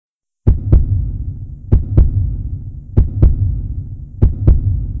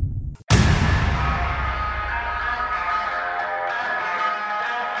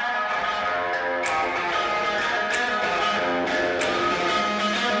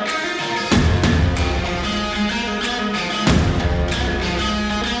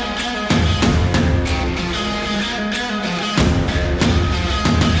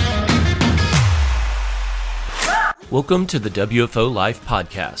Welcome to the WFO Life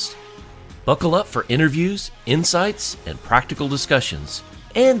Podcast. Buckle up for interviews, insights, and practical discussions,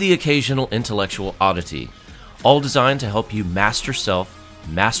 and the occasional intellectual oddity, all designed to help you master self,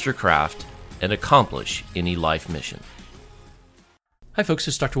 master craft, and accomplish any life mission. Hi folks,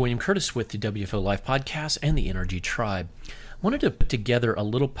 it's Dr. William Curtis with the WFO Life Podcast and the NRG Tribe. I wanted to put together a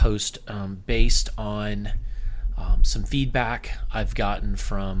little post based on some feedback I've gotten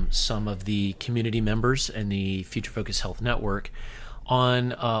from some of the community members in the Future Focus Health Network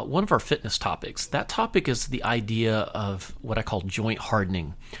on one of our fitness topics. That topic is the idea of what I call joint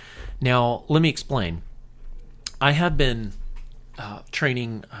hardening. Now, let me explain. I have been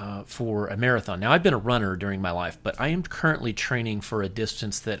training for a marathon. Now, I've been a runner during my life, but I am currently training for a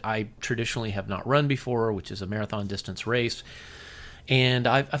distance that I traditionally have not run before, which is a marathon distance race. And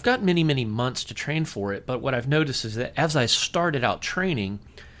I've got many, many months to train for it, but what I've noticed is that as I started out training,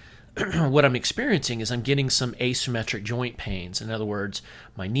 what I'm experiencing is I'm getting some asymmetric joint pains. In other words,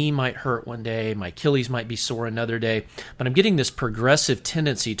 my knee might hurt one day, my Achilles might be sore another day, but I'm getting this progressive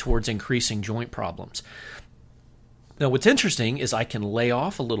tendency towards increasing joint problems. Now, what's interesting is I can lay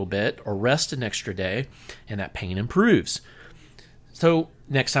off a little bit or rest an extra day, and that pain improves. So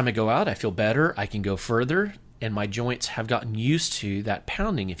next time I go out, I feel better, I can go further, and my joints have gotten used to that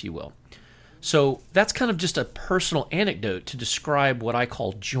pounding, if you will. So that's kind of just a personal anecdote to describe what I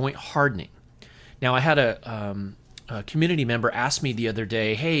call joint hardening. Now, I had a community member ask me the other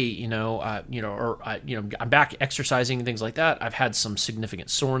day, "Hey, I'm back exercising and things like that. I've had some significant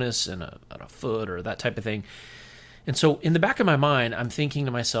soreness in a foot or that type of thing." And so in the back of my mind, I'm thinking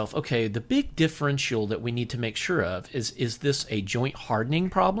to myself, okay, the big differential that we need to make sure of is this a joint hardening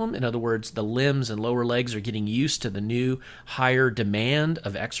problem? In other words, the limbs and lower legs are getting used to the new higher demand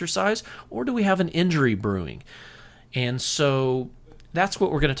of exercise, or do we have an injury brewing? And so that's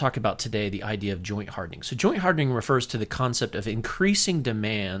what we're going to talk about today, the idea of joint hardening. So joint hardening refers to the concept of increasing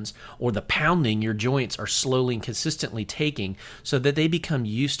demands or the pounding your joints are slowly and consistently taking so that they become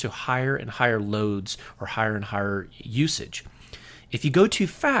used to higher and higher loads or higher and higher usage. If you go too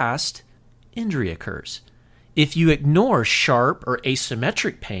fast, injury occurs. If you ignore sharp or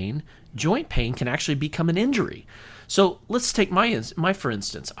asymmetric pain, joint pain can actually become an injury. So let's take my for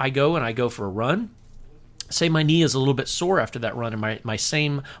instance. I go for a run. Say my knee is a little bit sore after that run, and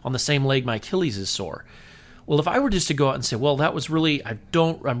on the same leg my Achilles is sore. Well, if I were just to go out and say, well, that was really,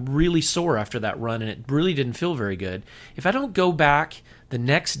 I'm really sore after that run, and it really didn't feel very good. If I don't go back the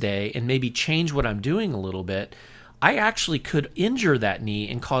next day and maybe change what I'm doing a little bit, I actually could injure that knee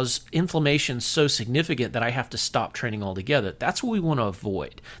and cause inflammation so significant that I have to stop training altogether. That's what we want to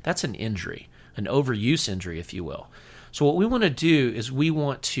avoid. That's an injury, an overuse injury, if you will. So what we want to do is we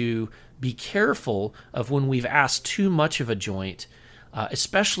want to be careful of when we've asked too much of a joint,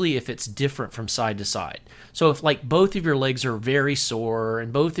 especially if it's different from side to side. So if like both of your legs are very sore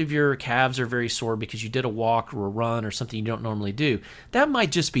and both of your calves are very sore because you did a walk or a run or something you don't normally do, that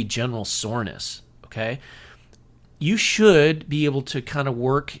might just be general soreness, okay? You should be able to kind of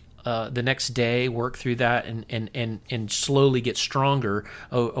work the next day, work through that and slowly get stronger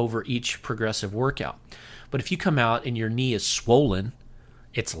over each progressive workout. But if you come out and your knee is swollen,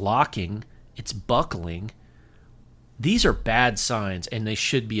 it's locking, it's buckling, these are bad signs, and they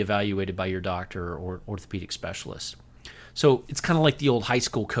should be evaluated by your doctor or orthopedic specialist. So it's kind of like the old high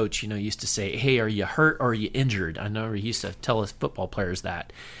school coach, used to say, hey, are you hurt or are you injured? I know he used to tell us football players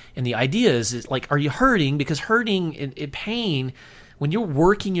that. And the idea is like, are you hurting? Because hurting and pain, when you're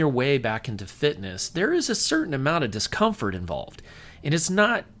working your way back into fitness, there is a certain amount of discomfort involved. And it's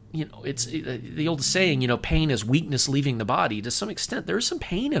not, it's the old saying, pain is weakness leaving the body. To some extent, there is some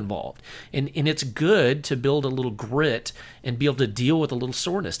pain involved. And it's good to build a little grit and be able to deal with a little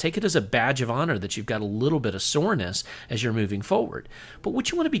soreness. Take it as a badge of honor that you've got a little bit of soreness as you're moving forward. But what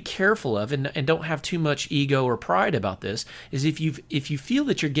you want to be careful of, and don't have too much ego or pride about this, is if you feel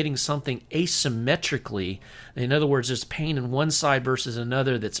that you're getting something asymmetrically, in other words, there's pain in one side versus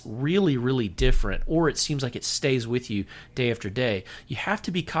another that's really, really different, or it seems like it stays with you day after day, you have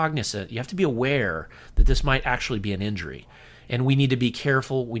to be cognizant, you have to be aware that this might actually be an injury. And we need to be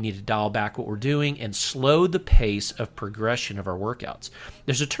careful. We need to dial back what we're doing and slow the pace of progression of our workouts.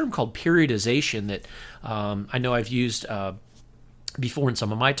 There's a term called periodization that I know I've used before in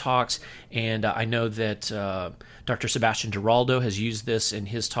some of my talks, and I know that Dr. Sebastian Giraldo has used this in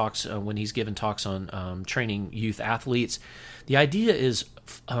his talks when he's given talks on training youth athletes. The idea is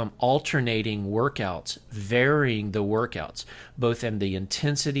alternating workouts, varying the workouts, both in the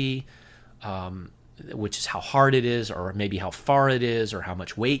intensity, which is how hard it is, or maybe how far it is, or how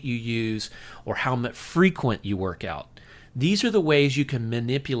much weight you use, or how much frequent you work out. These are the ways you can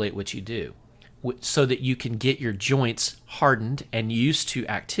manipulate what you do. so that you can get your joints hardened and used to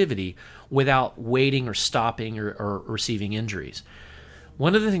activity without waiting or stopping or receiving injuries.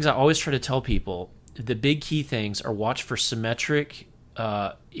 One of the things I always try to tell people, the big key things are watch for asymmetric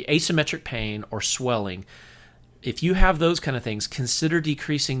pain or swelling. If you have those kind of things, consider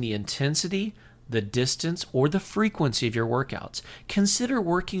decreasing the intensity, the distance, or the frequency of your workouts. Consider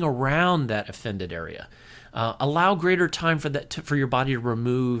working around that offended area. Allow greater time for your body to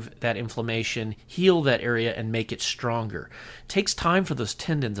remove that inflammation, heal that area, and make it stronger. It takes time for those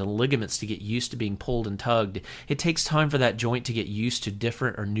tendons and ligaments to get used to being pulled and tugged. It takes time for that joint to get used to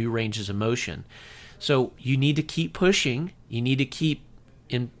different or new ranges of motion. So you need to keep pushing. You need to keep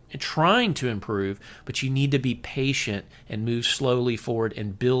trying to improve, but you need to be patient and move slowly forward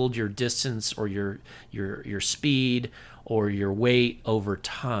and build your distance or your speed or your weight over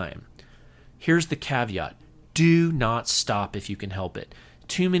time. Here's the caveat. Do not stop if you can help it.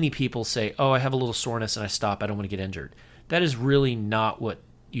 Too many people say, I have a little soreness and I stop. I don't want to get injured. That is really not what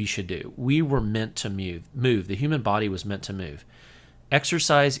you should do. We were meant to move. The human body was meant to move.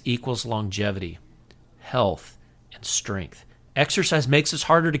 Exercise equals longevity, health, and strength. Exercise makes us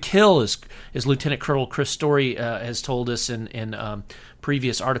harder to kill, as Lieutenant Colonel Chris Story has told us in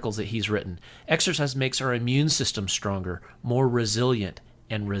previous articles that he's written. Exercise makes our immune system stronger, more resilient,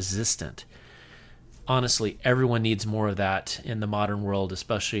 and resistant. Honestly, everyone needs more of that in the modern world,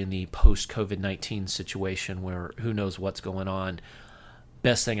 especially in the post-COVID-19 situation where who knows what's going on.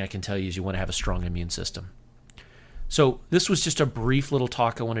 Best thing I can tell you is you want to have a strong immune system. So this was just a brief little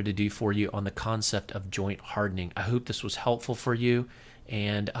talk I wanted to do for you on the concept of joint hardening. I hope this was helpful for you,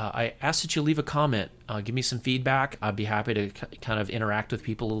 and I ask that you leave a comment. Give me some feedback. I'd be happy to kind of interact with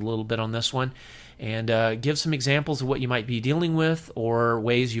people a little bit on this one, and give some examples of what you might be dealing with or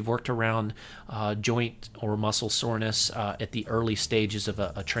ways you've worked around joint or muscle soreness at the early stages of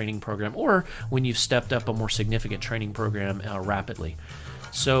a training program, or when you've stepped up a more significant training program rapidly.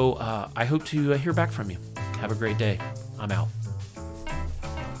 So I hope to hear back from you. Have a great day. I'm out.